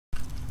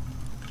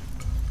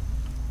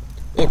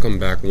Welcome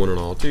back, one and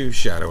all, to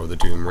Shadow of the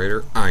Tomb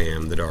Raider. I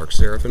am the Dark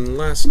Seraph, and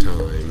last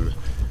time,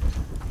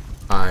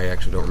 I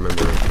actually don't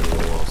remember, it's been a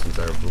little while since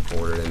I've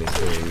recorded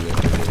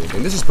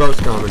anything. This is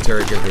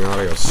post-commentary because the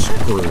audio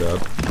screwed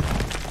up.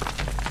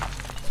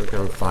 So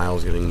kind of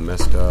files getting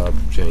messed up,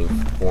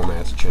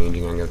 formats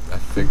changing. I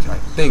think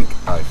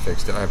I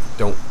fixed it. I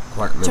don't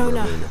quite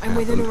remember. Jonah, I'm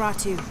with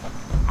Unuratu.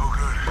 Oh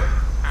good.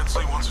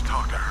 Ansley wants to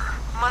talk to her.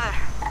 Mother,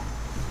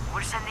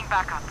 we're sending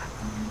backup.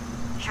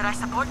 Should I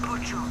support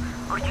Puchu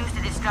or use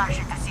the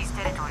distraction to seize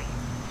territory?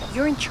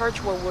 You're in charge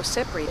while we're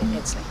separated,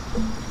 Edsley.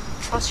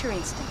 Trust your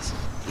instincts.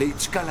 Okay.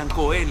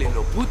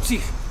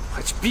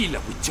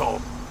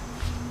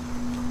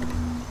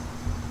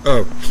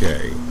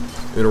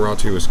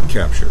 Unuratu was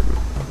captured.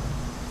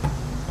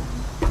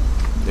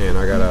 And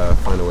I gotta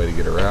find a way to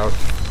get her out.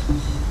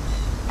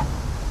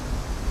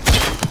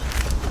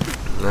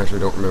 I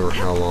actually don't remember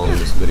how long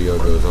this video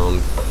goes on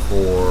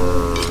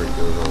for. It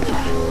goes on for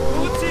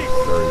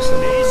 30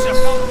 minutes.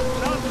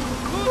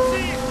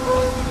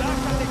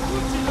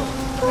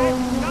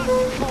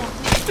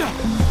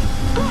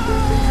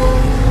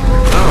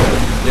 Oh,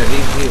 yeah,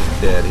 he's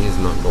dead. He's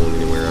not going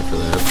anywhere after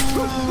that.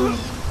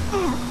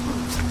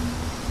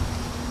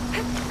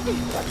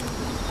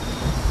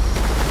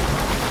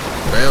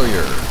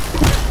 Failure.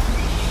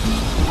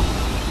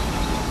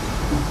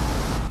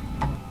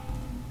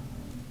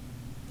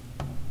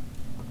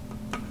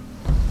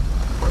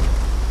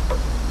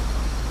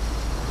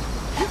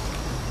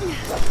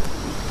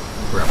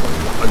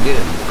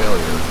 Again,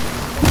 failure.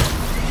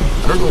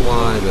 I don't know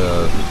why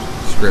the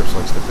script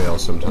likes to fail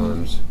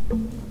sometimes.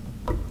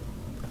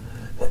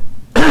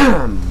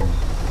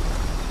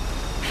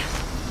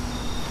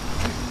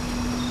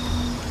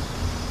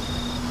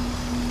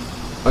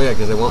 Oh yeah,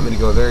 because they want me to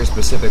go a very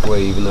specific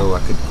way, even though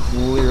I could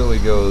clearly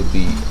go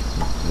the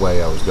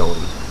way I was going.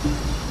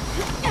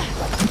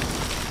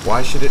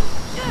 Why should it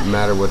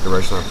matter what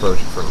direction I approach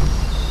it from?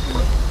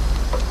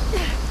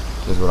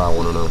 Is what I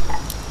want to know.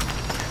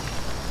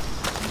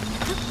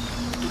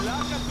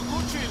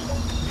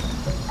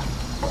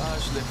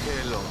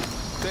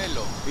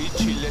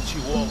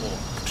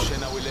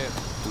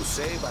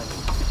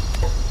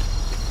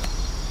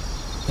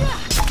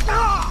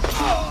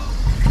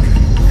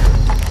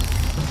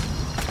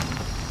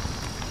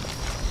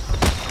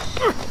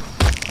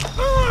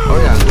 Oh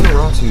yeah,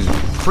 Unuratu's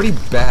pretty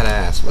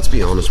badass. Let's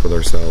be honest with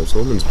ourselves. The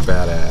woman's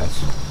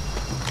badass.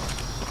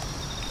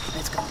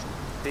 Let's go.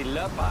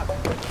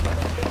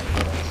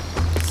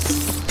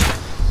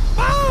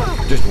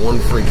 Just one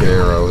freaking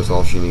arrow is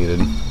all she needed.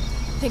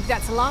 Think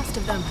that's the last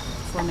of them.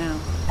 For now.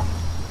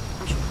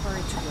 We should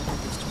hurry to the other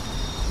district.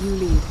 You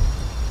lead.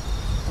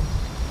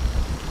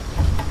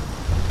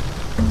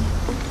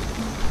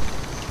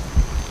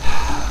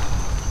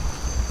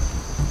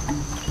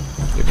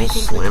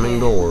 People slamming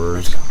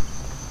doors.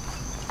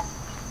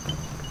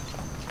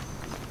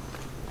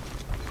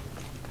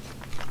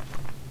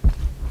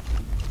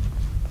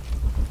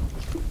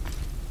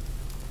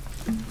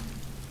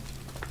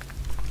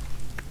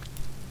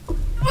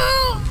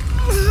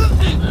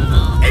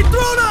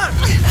 Intruder!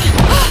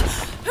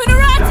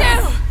 Unuratu!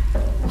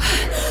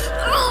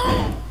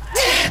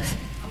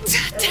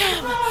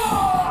 Damn!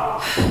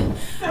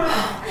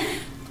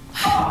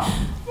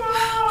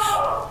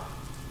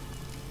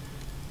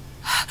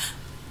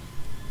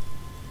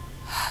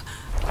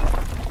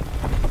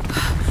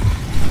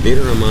 Need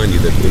to remind you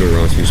that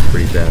Unuratu's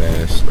pretty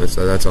badass.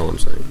 That's all I'm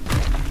saying.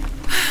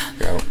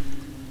 Go.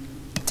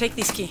 Take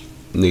this key.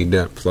 Need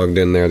that plugged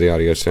in there. The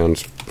audio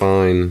sounds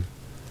fine.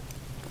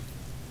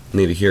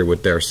 Need to hear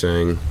what they're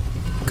saying.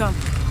 Come.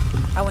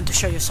 I want to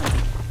show you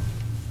something.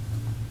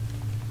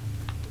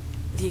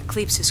 The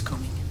eclipse is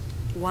coming.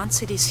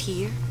 Once it is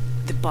here,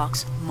 the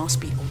box must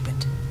be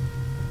opened.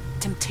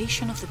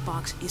 Temptation of the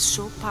box is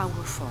so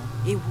powerful,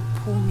 it will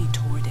pull me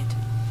toward it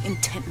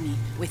and tempt me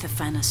with a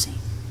fantasy.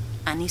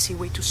 An easy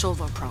way to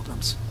solve our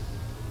problems.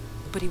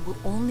 But it will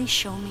only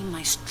show me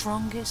my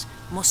strongest,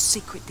 most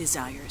secret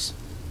desires.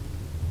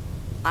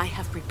 I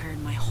have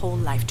prepared my whole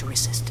life to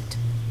resist it.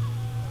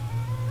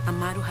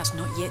 Amaru has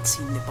not yet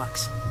seen the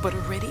box, but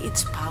already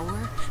its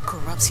power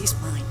corrupts his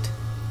mind.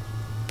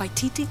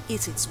 Paititi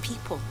is its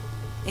people,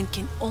 and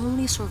can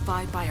only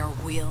survive by our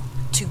will,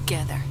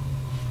 together.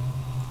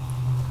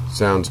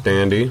 Sounds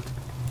dandy.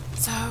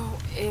 So,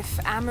 if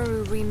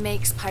Amaru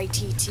remakes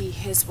Paititi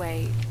his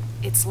way,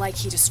 it's like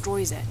he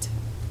destroys it.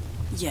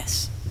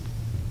 Yes.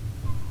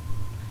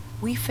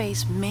 We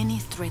face many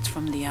threats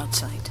from the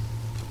outside,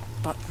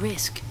 but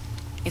risk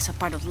is a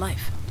part of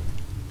life.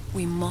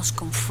 We must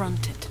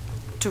confront it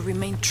to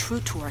remain true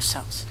to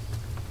ourselves.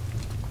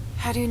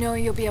 How do you know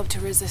you'll be able to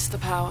resist the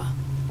power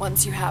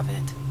once you have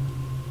it?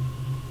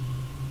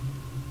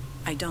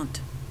 I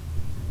don't.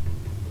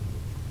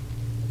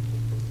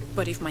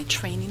 But if my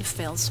training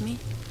fails me,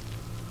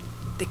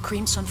 the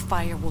Crimson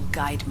Fire will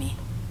guide me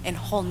and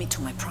hold me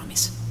to my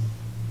promise.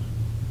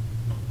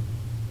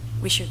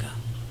 We should go.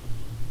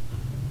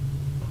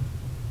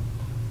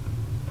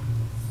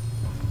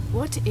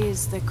 What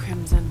is the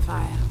Crimson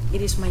Fire?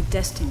 It is my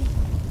destiny.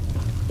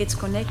 It's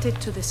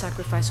connected to the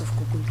sacrifice of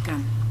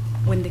Kukulkan.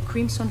 When the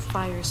crimson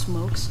fire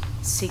smokes,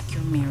 seek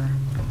your mirror.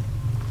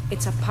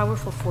 It's a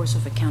powerful force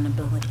of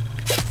accountability.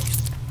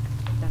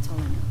 That's all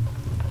I know.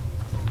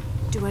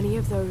 Do any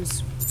of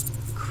those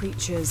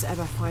creatures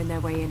ever find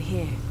their way in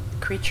here?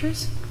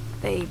 Creatures?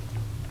 They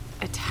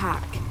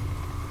attack.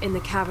 In the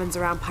caverns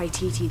around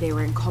Paititi, they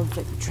were in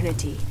conflict with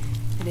Trinity.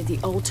 And at the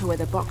altar where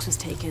the box was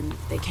taken,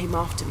 they came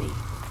after me.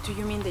 Do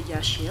you mean the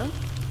Yashil?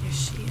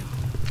 Yashil.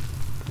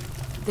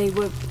 They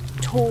were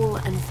tall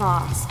and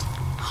fast,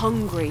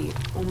 hungry,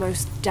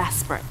 almost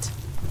desperate.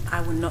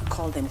 I would not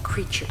call them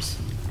creatures.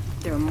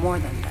 They're more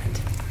than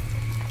that.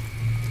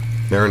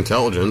 They're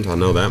intelligent, I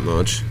know that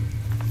much.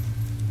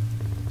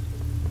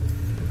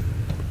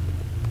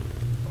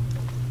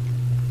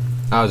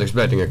 I was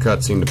expecting a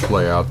cutscene to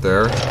play out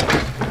there.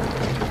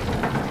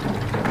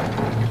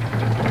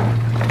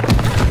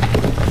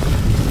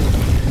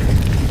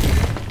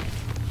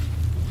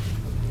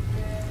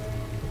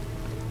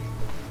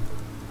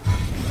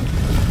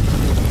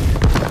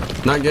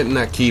 Not getting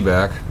that key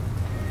back.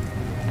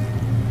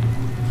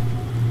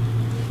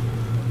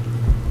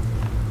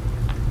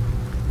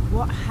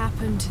 What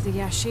happened to the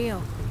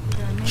Yashil?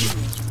 There are many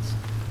reasons.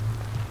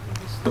 It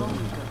was long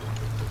ago,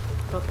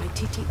 but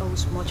Paititi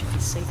owes much of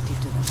its safety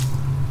to them.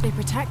 They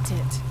protect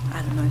it.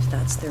 I don't know if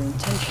that's their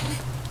intention,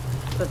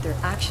 but their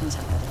actions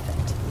have that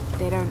effect.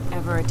 They don't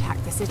ever attack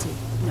the city.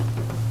 No.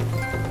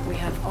 We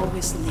have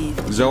always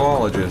lived...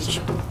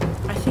 Zoologist.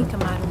 I think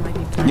Amado might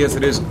be planning... Yes,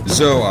 it is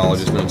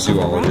zoologist, not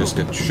zoologist.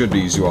 It should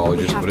be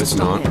zoologist, but it's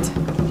not.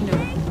 No,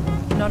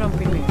 not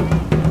unprepared.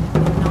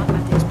 Not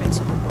at the expense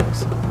of the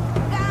books.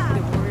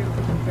 The warrior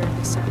who prepared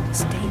the sound.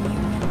 Stay near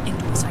me and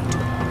do as I do.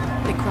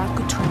 The crowd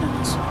could turn on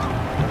us.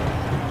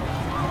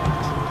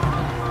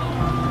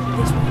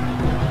 This way.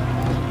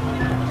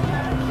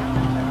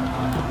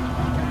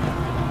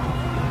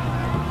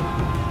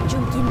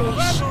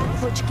 Junkinesh,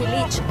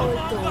 Pochkilich,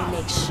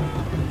 Oldoinesh.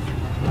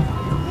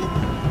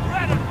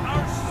 Threaten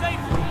our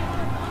safety,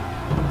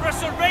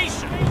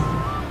 preservation.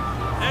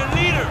 Their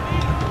leader,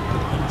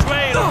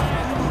 Trail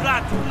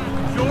Muratu,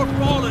 your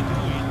fallen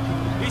queen,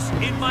 is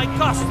in my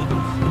custody.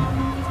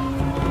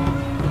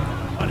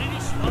 But it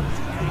is not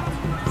too late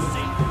to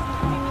save her.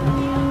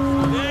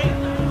 Today,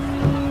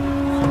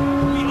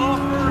 we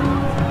offer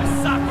a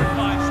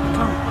sacrifice to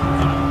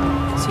Kukulkan.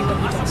 See what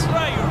he As does. a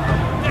prayer of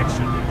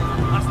protection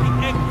as the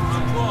Emprors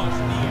draws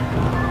near.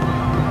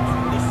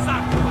 The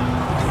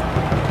sacrifice.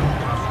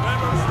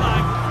 Whoever's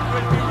life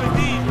will be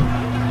redeemed.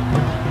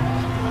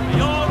 May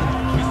all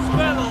his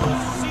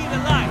fellows see the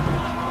light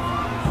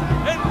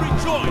and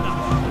rejoin us.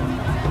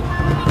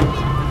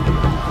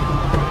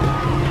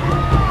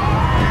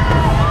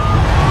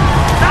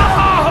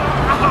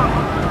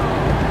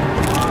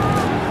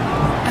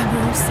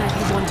 Emprors said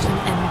he wanted an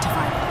end to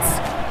violence.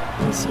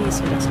 He sees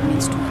it as a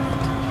means to an end.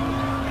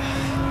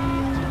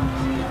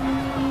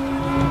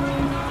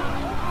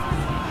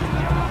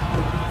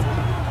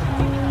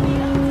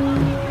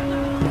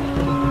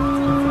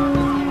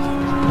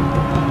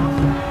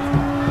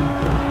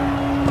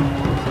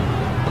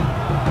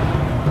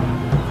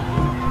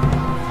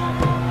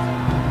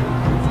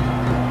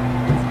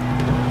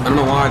 I don't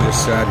know why I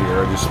just sat here,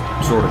 I just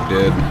sort of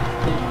did.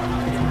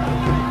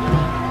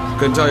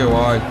 Couldn't tell you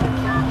why.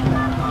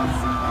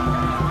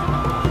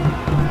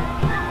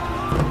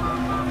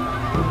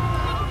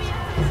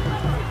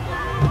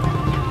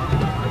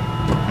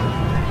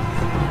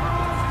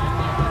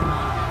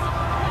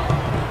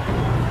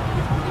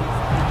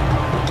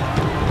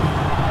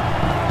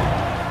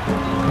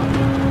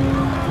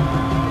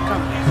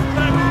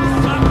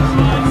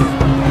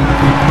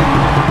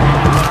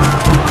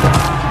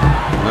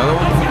 Another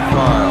one for the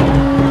file.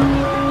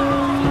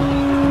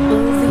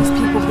 All these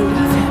people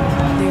believe him.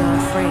 They are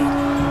afraid.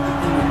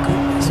 And a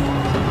good reason.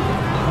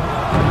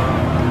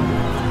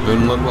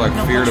 Doesn't look like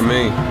No, fear to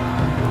me.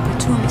 The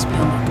tomb is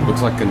beyond it.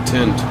 Looks like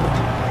content.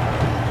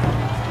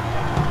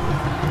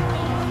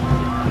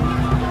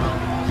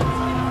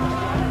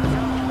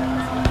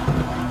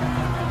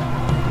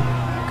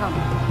 Come.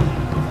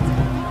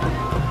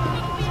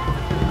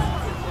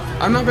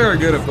 I'm not very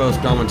good at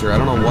post-commentary. I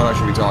don't know what I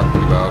should be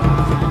talking about.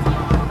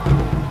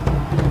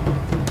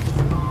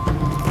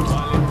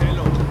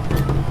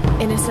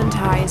 Innocent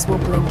eyes will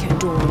blink at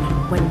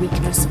dawn when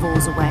weakness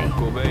falls away.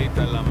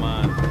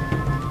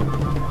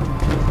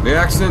 The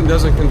accident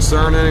doesn't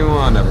concern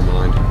anyone. Never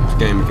mind. It's a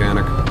game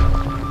mechanic.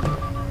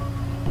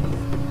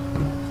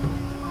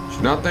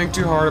 Should not think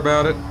too hard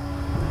about it.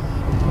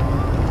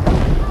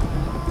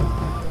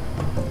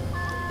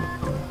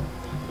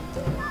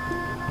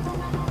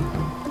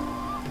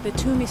 The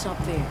tomb is up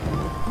there,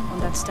 on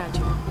that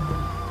statue.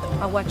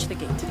 I'll watch the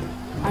gate.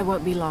 I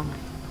won't be long.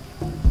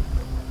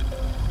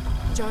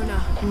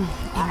 Jonah.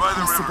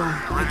 Impossible.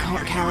 I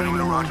can't carry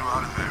anymore.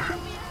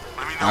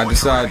 I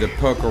decided to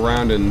poke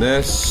around in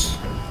this.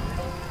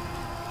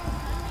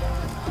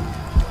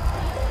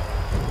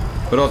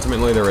 But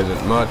ultimately there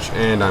isn't much,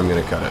 and I'm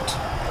gonna cut it.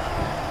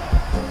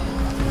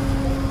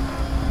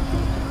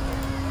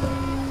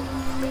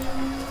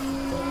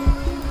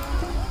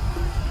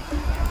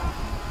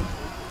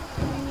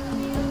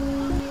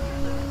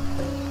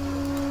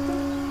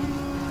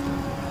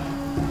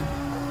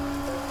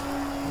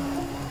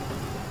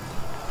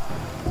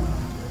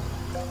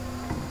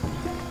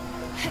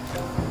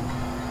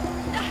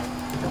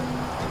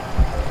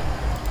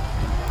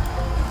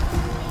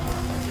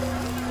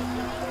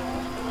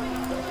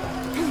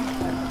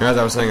 As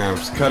I was saying, I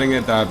was cutting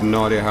it. I have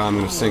no idea how I'm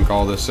going to sync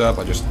all this up.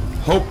 I just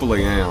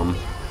hopefully am.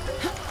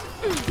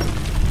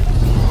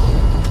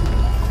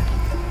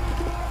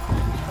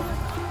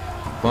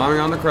 Climbing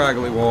on the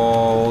craggly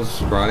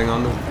walls, riding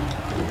on the...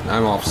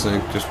 I'm off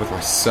sync just with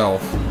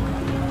myself.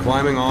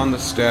 Climbing on the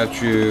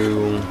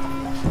statue.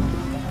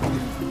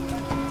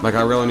 Like,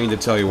 I really need to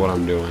tell you what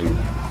I'm doing.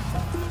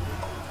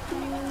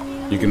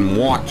 You can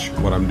watch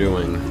what I'm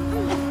doing.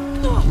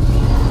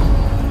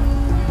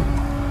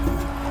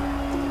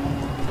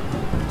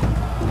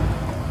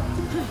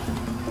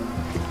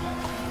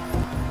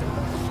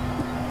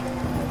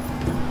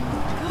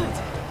 Good.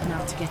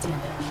 Now to get in.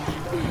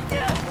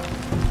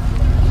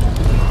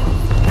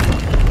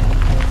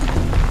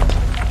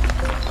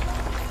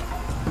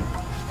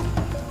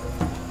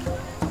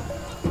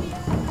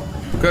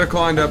 Could have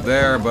climbed up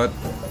there, but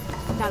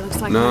That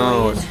looks like no,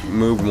 the way let's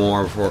move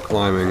more before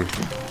climbing.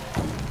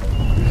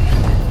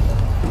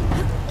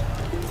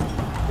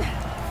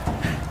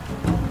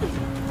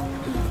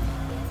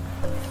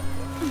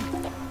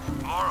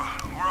 Laura,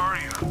 where are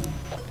you? in.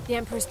 The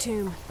Emperor's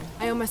tomb.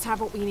 I almost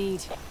have what we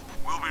need.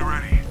 We'll be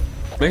ready.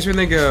 Makes me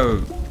think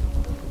of...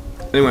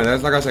 Anyway,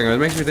 that's like I was saying, it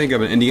makes me think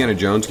of an Indiana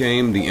Jones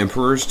game, The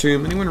Emperor's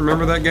Tomb. Anyone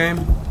remember that game?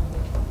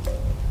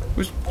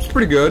 It's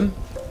pretty good.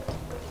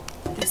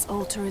 This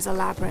altar is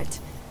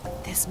elaborate.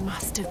 This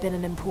must have been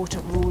an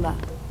important ruler.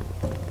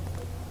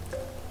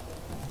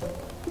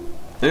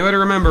 Anybody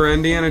remember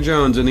Indiana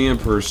Jones and the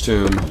Emperor's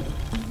Tomb?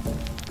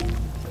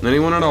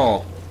 Anyone at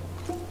all?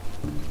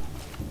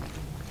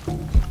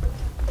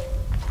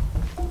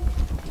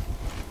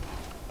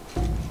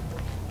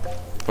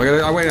 Wait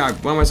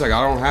a second,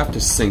 I don't have to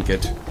sync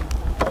it.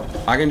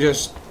 I can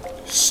just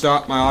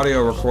stop my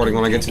audio recording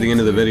when I get to the end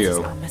of the video.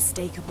 It's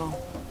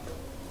unmistakable.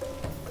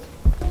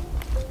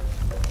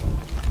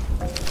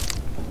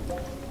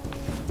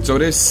 So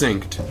it is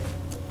synced.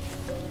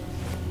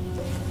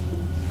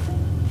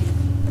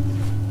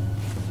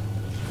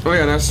 Oh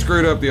yeah, and I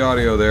screwed up the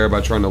audio there by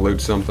trying to loot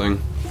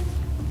something.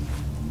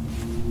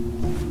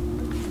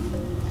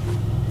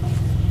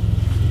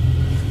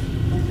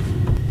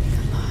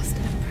 The lost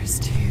Emperor's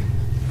tomb.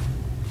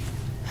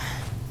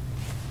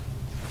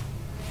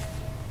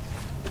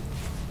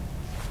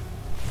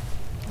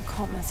 The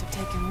cult must have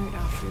taken root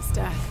after his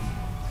death.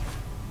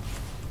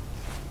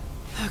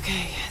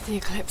 Okay, the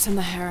eclipse and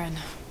the heron.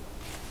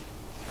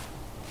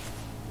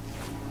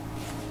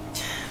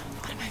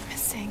 What am I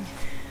missing?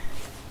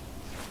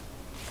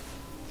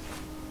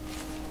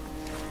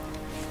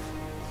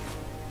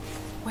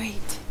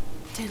 Wait,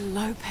 did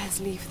Lopez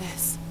leave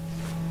this?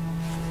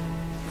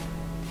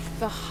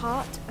 The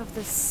heart of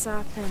the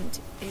serpent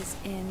is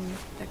in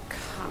the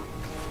cup.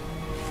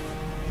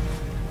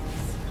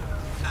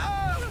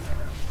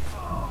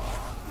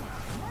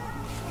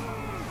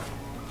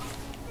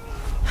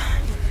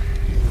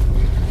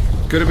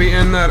 Could it be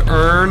in that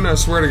urn? I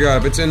swear to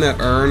God, if it's in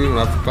that urn,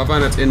 if I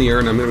find it's in the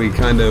urn, I'm gonna be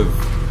kind of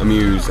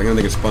amused. I'm gonna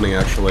think it's funny,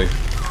 actually.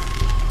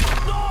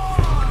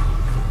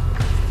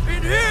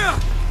 In here!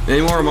 Any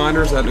more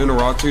reminders that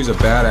Unaratsu's a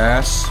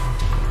badass?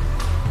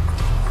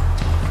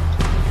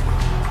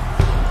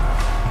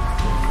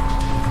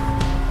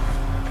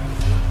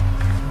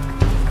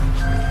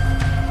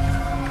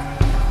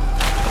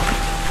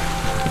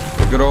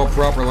 A good old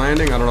proper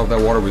landing. I don't know if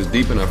that water was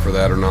deep enough for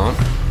that or not.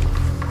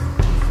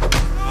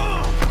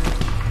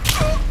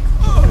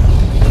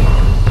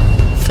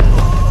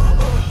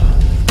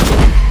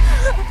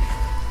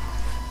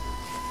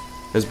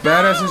 As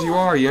badass as you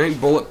are, you ain't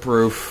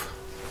bulletproof.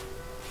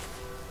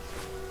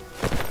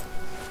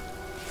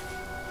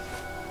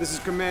 This is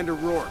Commander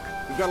Rourke.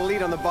 We've got a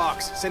lead on the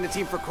box. Send a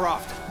team for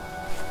Croft.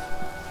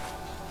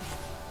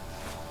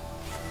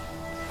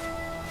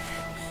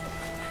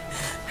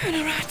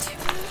 Unaratu.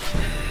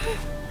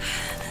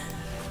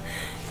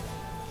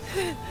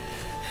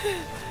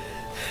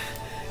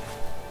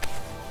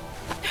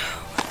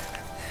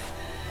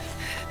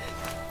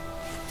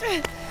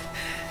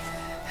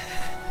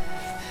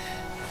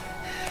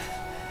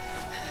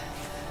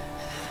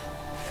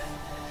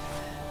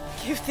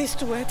 Give this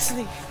to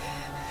Exley.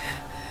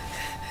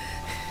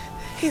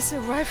 He's a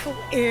rightful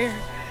heir.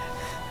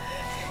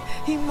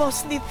 He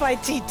must lead by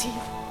TT.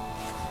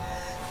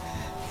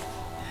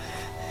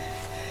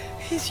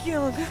 He's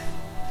young,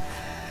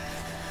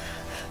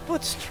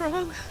 but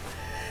strong.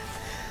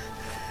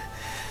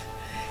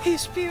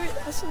 His spirit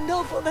as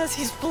noble as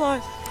his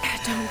blood.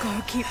 Don't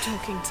go, keep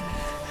talking to me.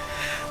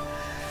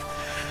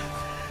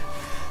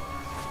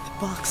 The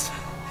box.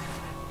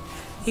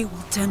 It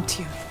will tempt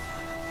you.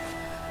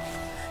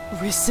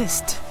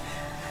 Resist.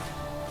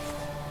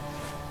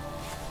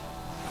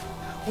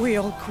 We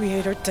all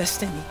create our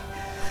destiny.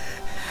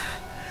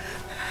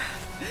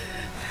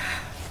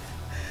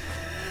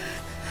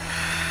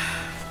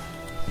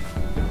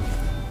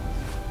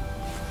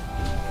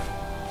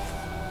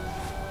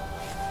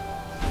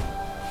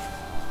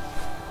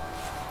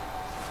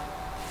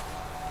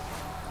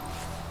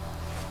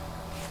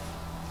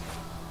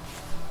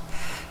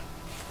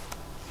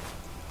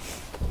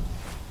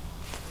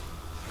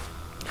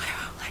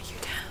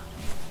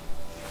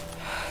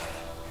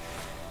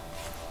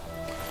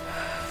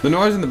 The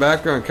noise in the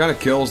background kind of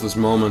kills this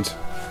moment.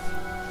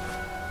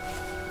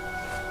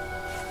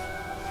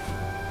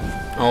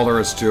 All there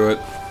is to it.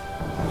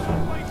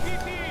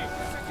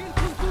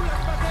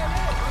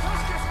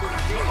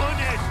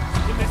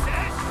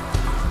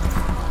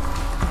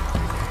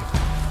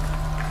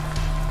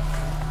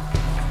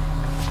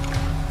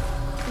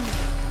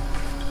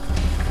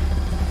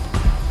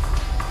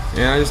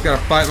 Yeah, I just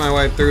gotta fight my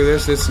way through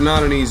this. It's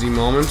not an easy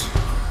moment.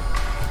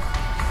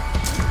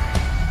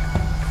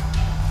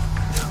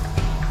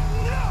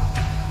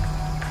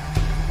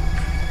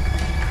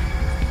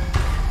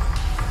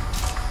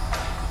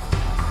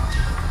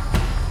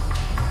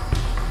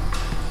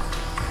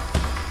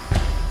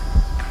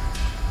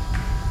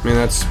 I mean,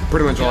 that's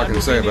pretty much all I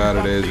can say about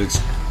it. Is it's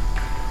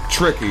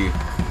tricky,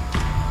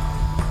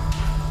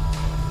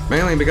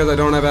 mainly because I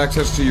don't have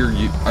access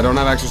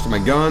to my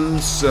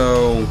guns,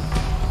 so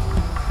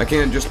I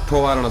can't just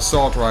pull out an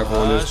assault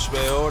rifle and just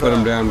put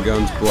them down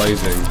guns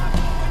blazing.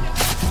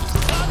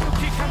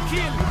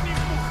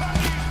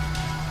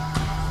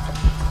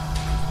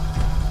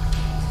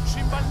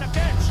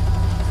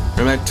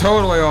 And I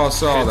totally all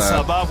saw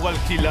that.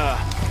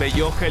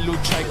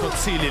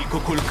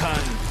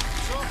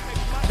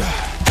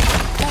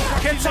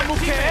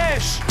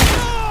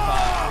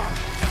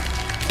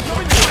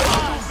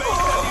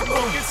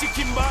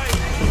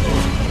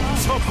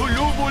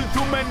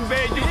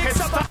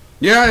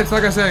 Yeah, it's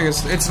like I say,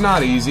 it's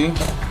not easy.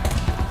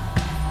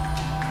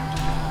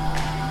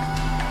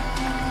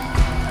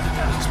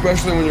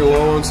 Especially when you're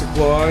low on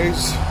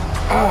supplies.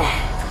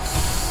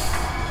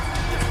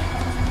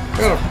 I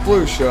got a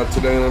flu shot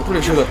today, and I'm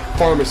pretty sure the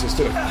pharmacist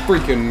did a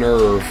freaking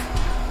nerve.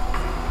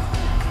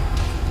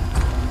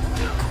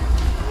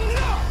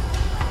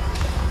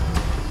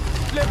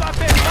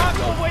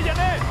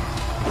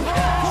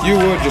 You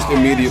would just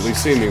immediately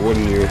see me,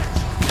 wouldn't you?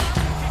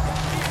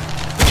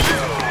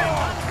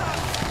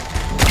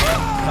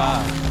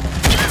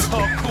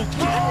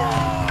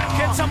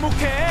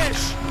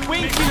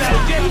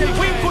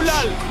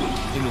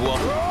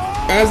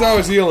 As I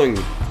was healing,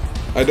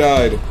 I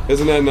died.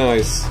 Isn't that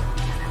nice?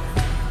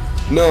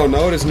 No,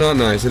 it is not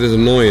nice. It is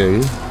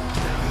annoying.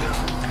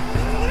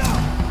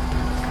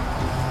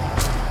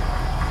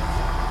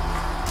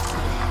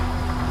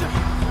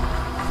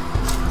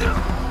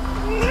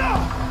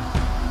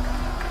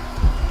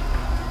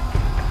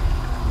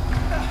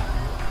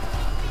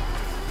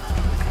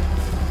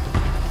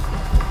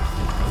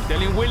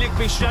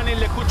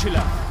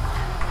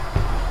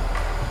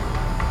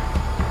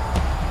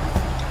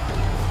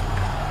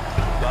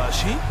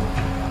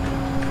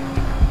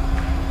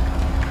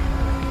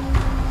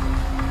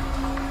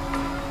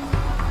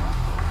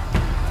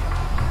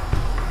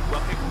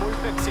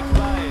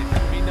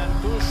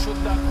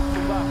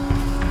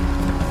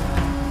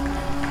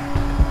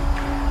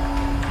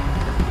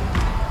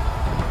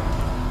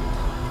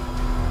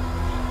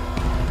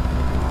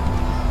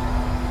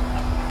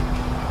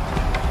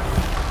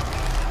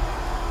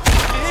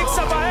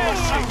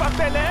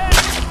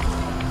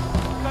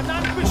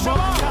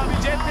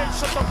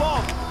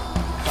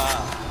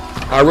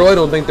 I really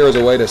don't think there is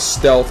a way to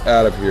stealth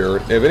out of here.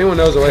 If anyone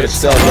knows a way to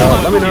stealth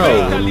out, let me know.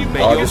 And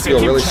I'll just feel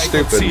really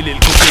stupid.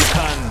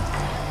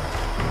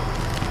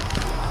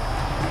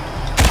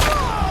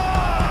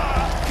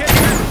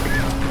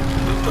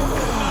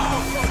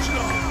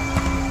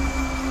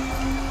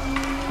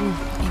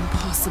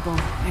 Impossible.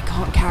 I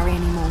can't carry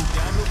anymore.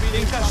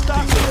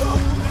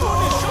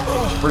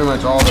 Pretty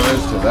much all there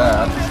is to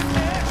that.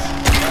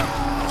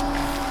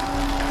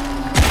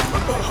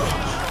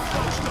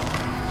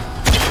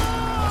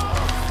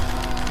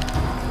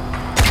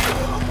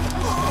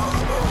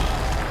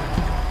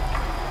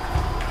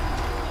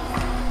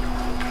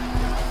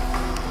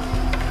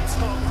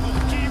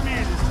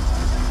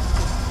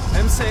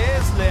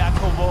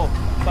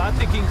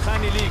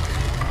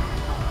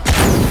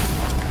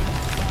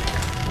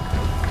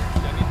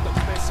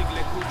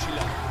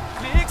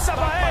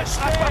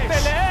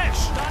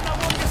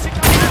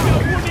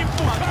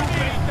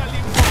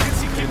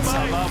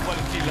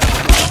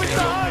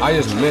 I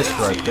just missed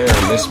right there.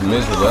 Missed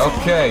miserably.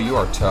 Okay, you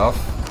are tough.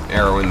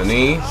 Arrow in the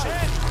knee.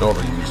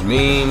 Overused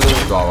meme.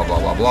 Blah, blah, blah,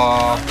 blah,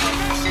 blah.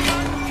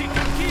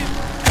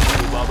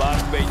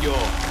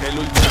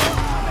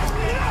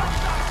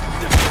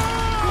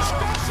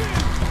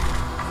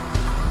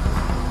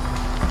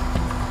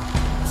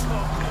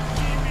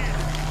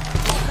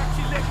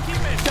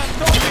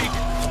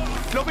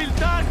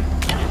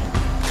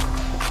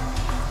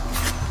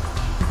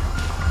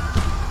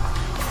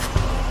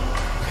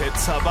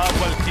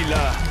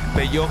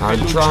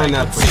 I'm trying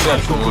that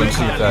perception one,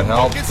 see if that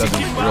helps.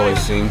 Doesn't really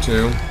seem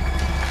to.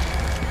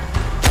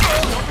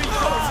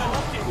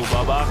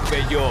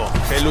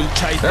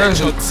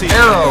 There's an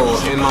arrow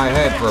in my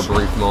head for a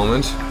brief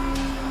moment.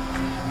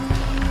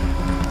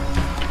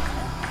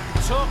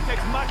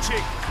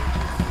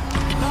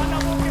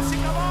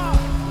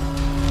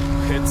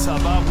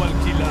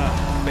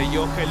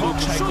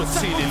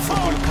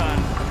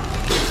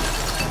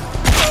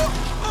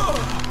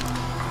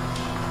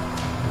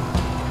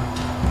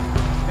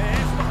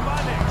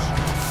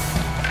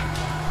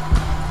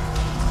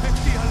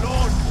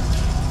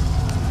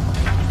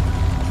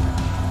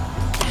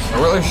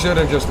 should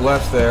have just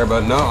left there,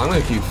 but no, I'm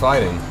gonna keep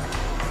fighting.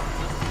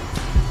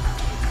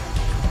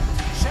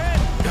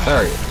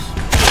 There he is.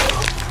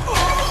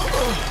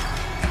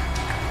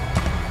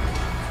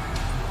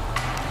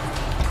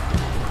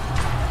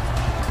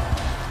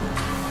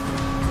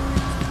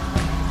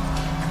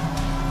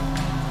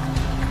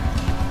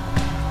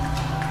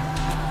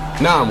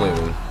 Now I'm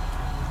leaving.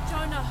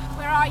 Jonah,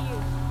 where are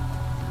you?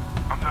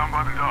 I'm down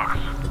by the docks.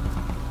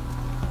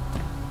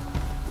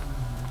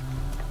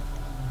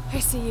 I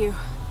see you.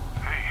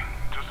 Hey,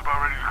 just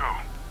about ready to go.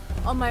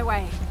 On my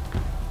way.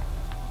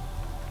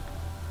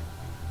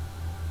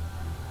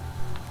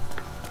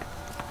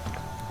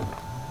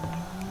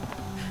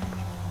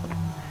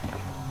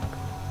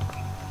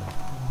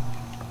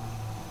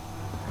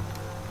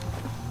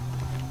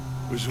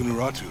 Where's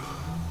Unuratu?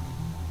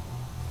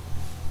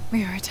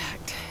 We were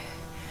attacked.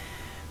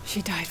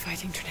 She died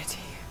fighting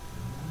Trinity.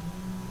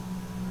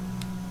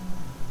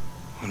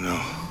 Oh no.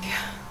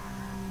 Yeah.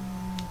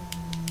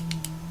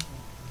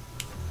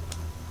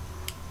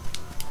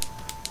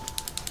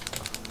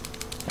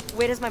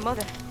 Where is my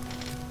mother?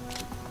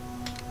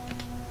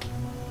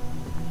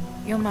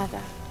 Your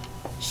mother.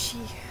 She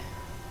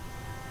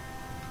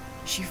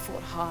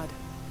fought hard.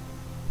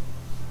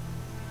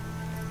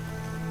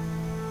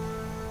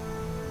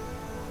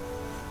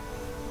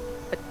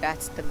 But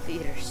that's the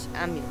leader's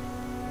amulet.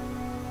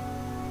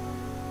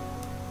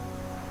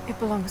 It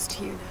belongs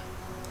to you now.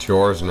 It's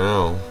yours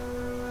now.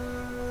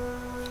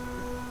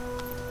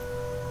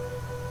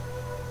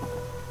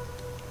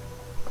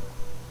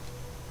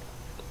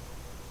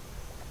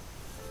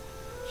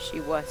 She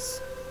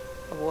was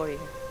a warrior.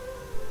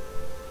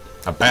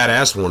 A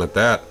badass one at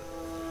that.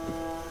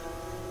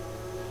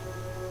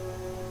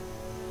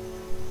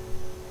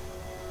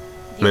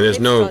 I mean, there's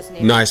no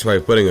nice way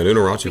of putting it.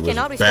 Unuratu was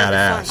I'll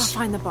badass.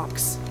 find the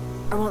box.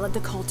 I won't let the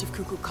cult of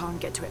Kukulkan Khan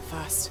get to it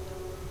first.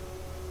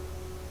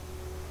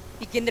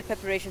 Begin the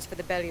preparations for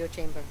the burial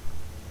chamber.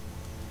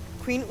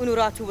 Queen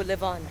Unuratu will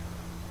live on,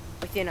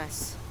 within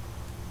us.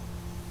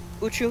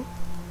 Uchu,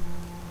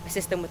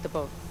 assist them with the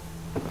boat.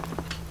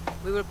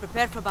 We will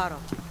prepare for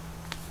battle.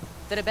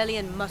 The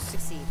rebellion must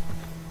succeed.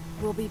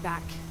 We'll be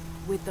back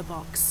with the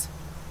box.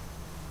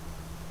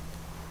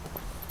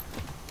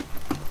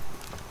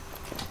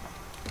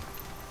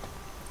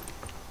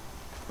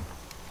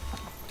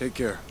 Take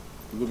care.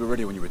 We'll be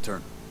ready when you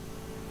return.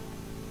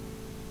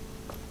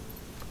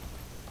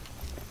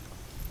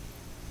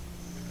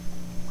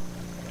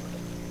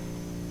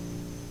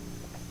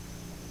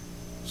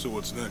 So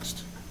what's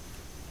next?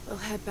 We'll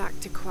head back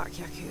to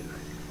Kwakyaku,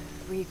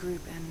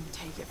 regroup and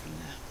take it from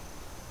there.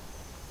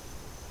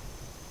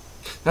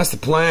 That's the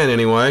plan,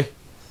 anyway.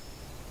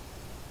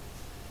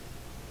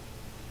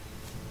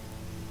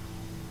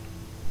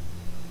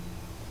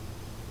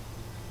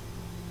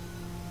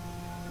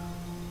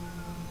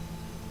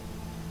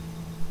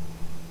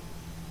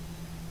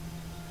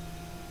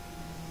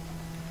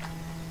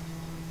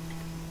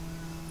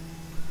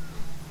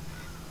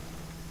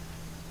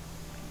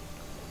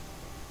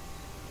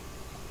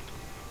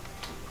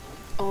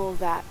 All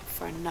that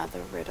for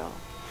another riddle.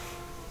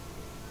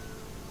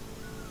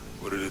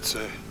 What did it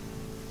say?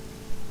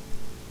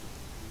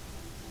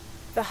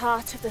 The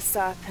heart of the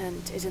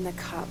serpent is in the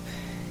cup,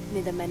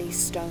 near the many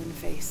stone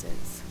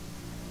faces.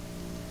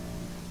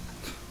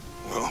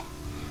 Well,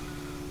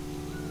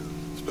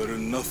 it's better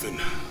than nothing.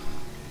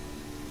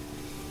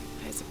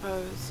 I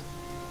suppose.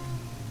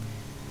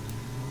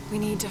 We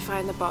need to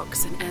find the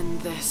box and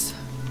end this.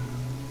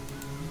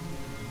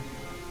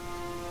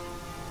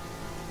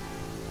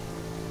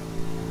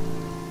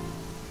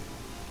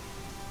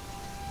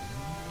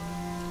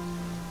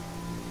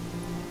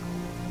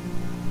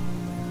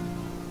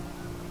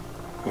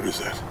 What is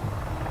that?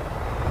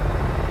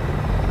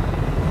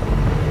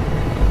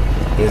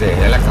 Is a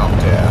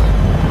helicopter.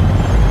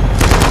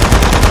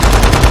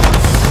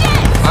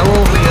 I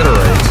will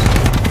reiterate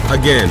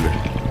again.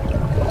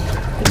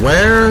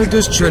 Where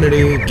does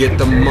Trinity get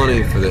the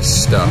money for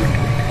this stuff?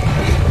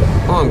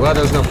 Oh, I'm glad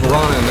there's no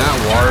piranha in that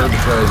water,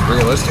 because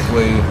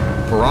realistically,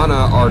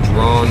 piranha are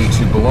drawn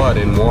to blood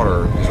in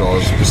water, as well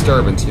as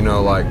disturbance, you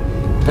know, like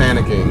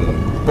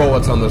panicking,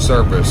 bullets on the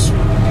surface.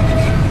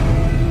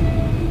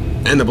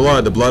 And the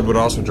blood would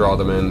also draw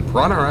them in.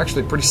 Piranha are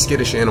actually pretty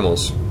skittish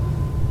animals,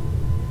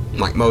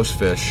 like most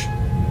fish.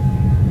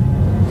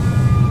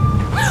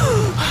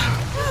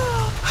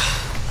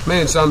 I mean,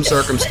 in some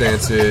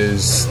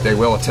circumstances, they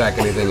will attack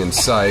anything in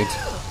sight.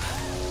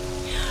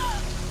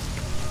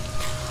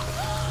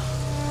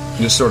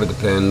 It just sort of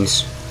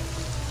depends.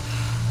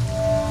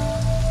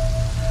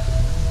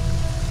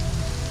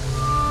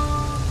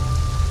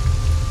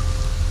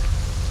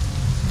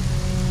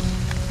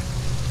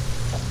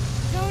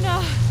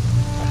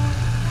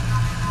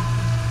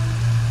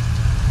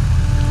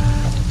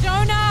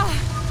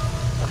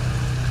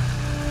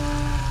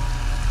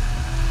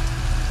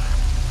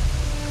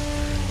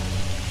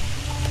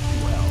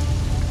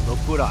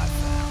 What I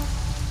found.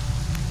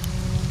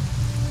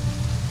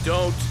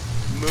 Don't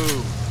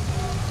move.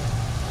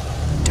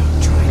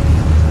 Don't try me.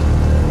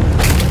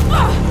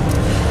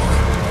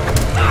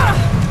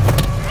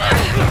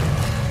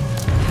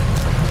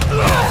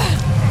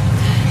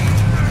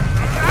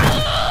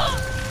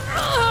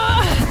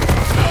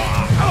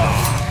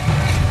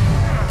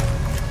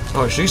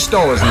 Oh, she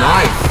stole his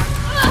knife.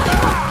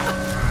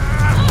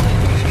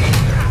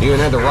 He even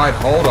had the right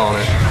hold on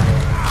it.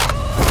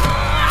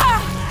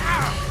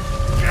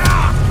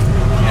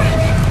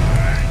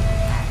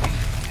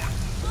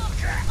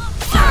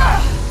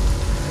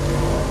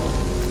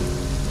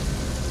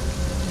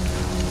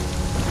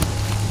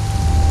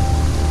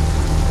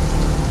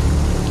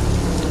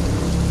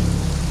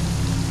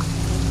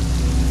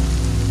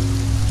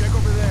 Check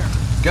over there.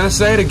 Gonna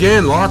say it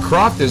again, Lara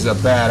Croft is a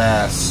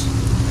badass.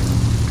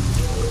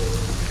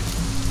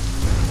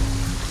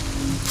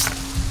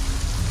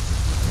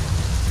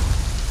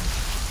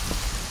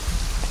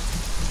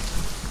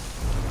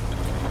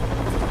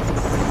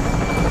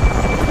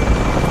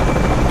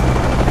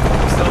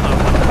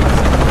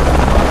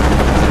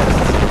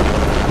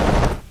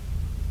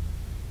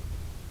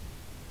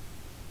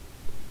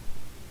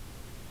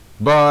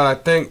 But I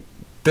think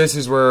this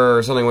is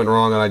where something went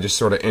wrong and I just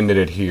sort of ended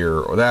it here.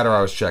 Or that, or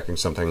I was checking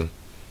something.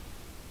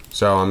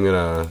 So I'm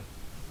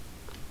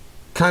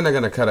kinda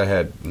gonna cut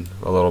ahead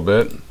a little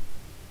bit.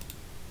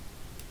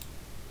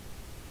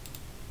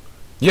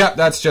 Yep,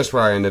 that's just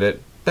where I ended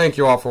it. Thank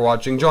you all for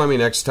watching. Join me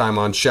next time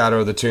on Shadow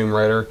of the Tomb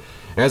Raider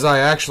as I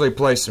actually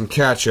play some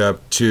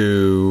catch-up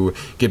to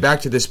get back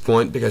to this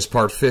point because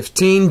part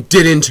 15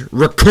 didn't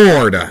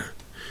record.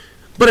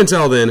 But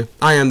until then,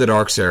 I am the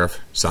Dark Seraph,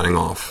 signing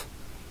off.